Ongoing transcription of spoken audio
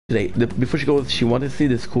today. Before she goes, she wanted to see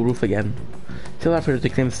the school roof again. Still have her to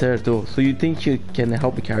climb stairs though. So you think you can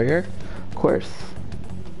help me carry her? Of course.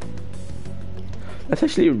 That's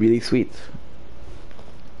actually really sweet.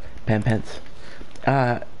 Pants.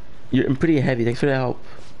 You're pretty heavy. Thanks for the help.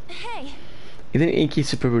 Hey. Isn't Inky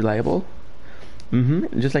super reliable?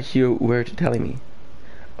 Just like you were telling me.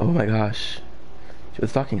 Oh my gosh. She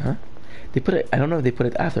was talking, huh? They put it, I don't know if they put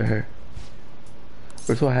it after her.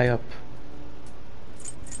 We're so high up.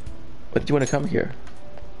 But do you want to come here?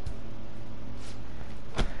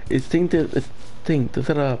 It's thing to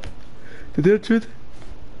set up. To tell the truth,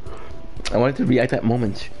 I wanted to react that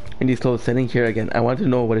moment in these clothes standing here again. I wanted to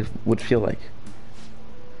know what it would feel like.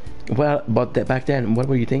 Well, but that back then, what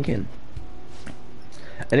were you thinking?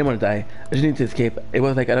 I didn't want to die. I just needed to escape. It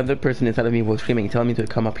was like another person inside of me was screaming, telling me to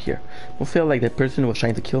come up here. I felt like that person was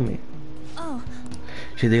trying to kill me. Oh.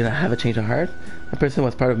 She didn't have a change of heart. That person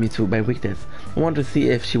was part of me too, by weakness. I wanted to see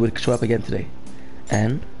if she would show up again today.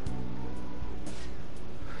 And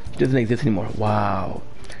she doesn't exist anymore. Wow.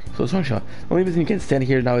 So strong, Sean. The only reason you can stand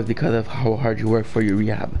here now is because of how hard you work for your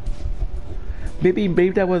rehab. Maybe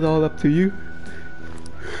that was all up to you.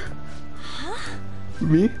 Huh?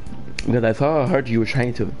 Me? Because I saw how hard you were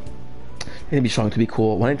trying to. To be strong, to be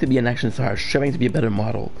cool, wanting to be an action star, striving to be a better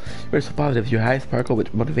model. You're so positive, your eyes sparkle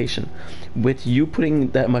with motivation. With you putting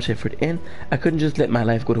that much effort in, I couldn't just let my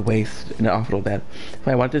life go to waste in an hospital bed. If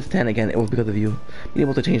I wanted to stand again, it was because of you. Being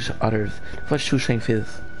able to change others. What true strength is.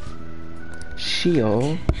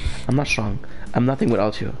 Shio, I'm not strong. I'm nothing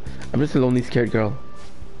without you. I'm just a lonely, scared girl.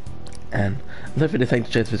 And I'm sorry for deciding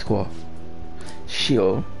to transfer school.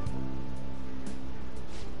 Shio,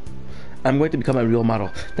 I'm going to become a real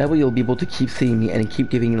model. That way you'll be able to keep seeing me and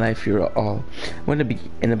keep giving life your all. I'm going to be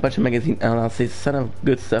in a bunch of magazines and I'll say son of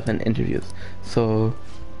good stuff in interviews. So,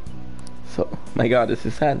 my god, this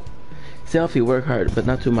is sad. Stay healthy, work hard, but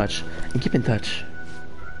not too much. And keep in touch.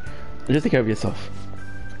 And just take care of yourself.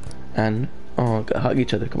 And, hug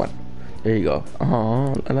each other, come on. There you go.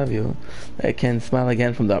 Oh, I love you. I can smile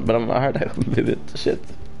again from that, but I'm hard to visit. Shit.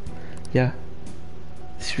 Yeah.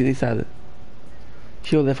 It's really sad.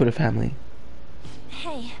 She'll live with her family.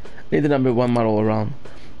 Hey. Need the #1 model around.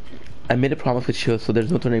 I made a promise with Shio, so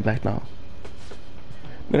there's no turning back now.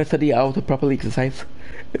 I'm gonna study how to properly exercise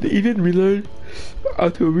and even relearn how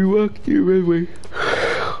to rework the railway.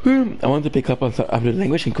 I want to pick up on some other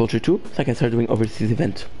language and culture too, so I can start doing overseas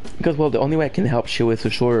event. Because well, the only way I can help Shio is to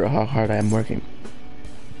show her how hard I am working.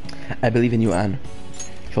 I believe in you, Anne.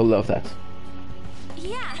 She'll love that.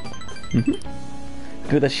 Yeah.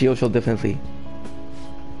 Good at Shio, she'll definitely.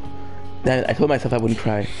 Then I told myself I wouldn't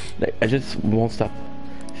cry. Like, I just won't stop.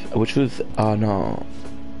 I would choose, oh no.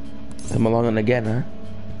 Come along and again, huh?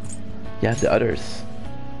 Yeah, the others.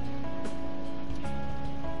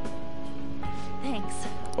 Thanks.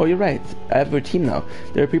 Oh, you're right. I have a team now.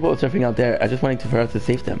 There are people surfing out there. I just wanted for us to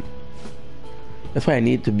save them. That's why I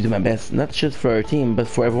need to do my best. Not just for our team, but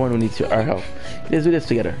for everyone who needs our help. Let's do this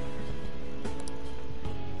together.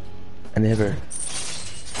 And never.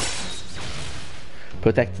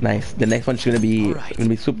 Protect, nice. The next one's gonna be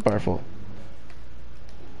super powerful.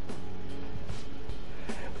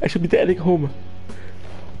 I should be heading home.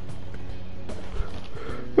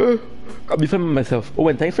 I'll be fine with myself. Oh,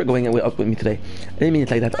 and thanks for going out with me today. I didn't mean it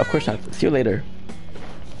like that. Of course not. See you later.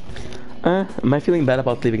 Am I feeling bad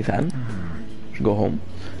about leaving San? Should go home?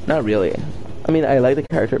 Not really. I mean, I like the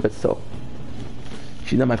character, but still.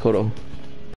 She's not my photo.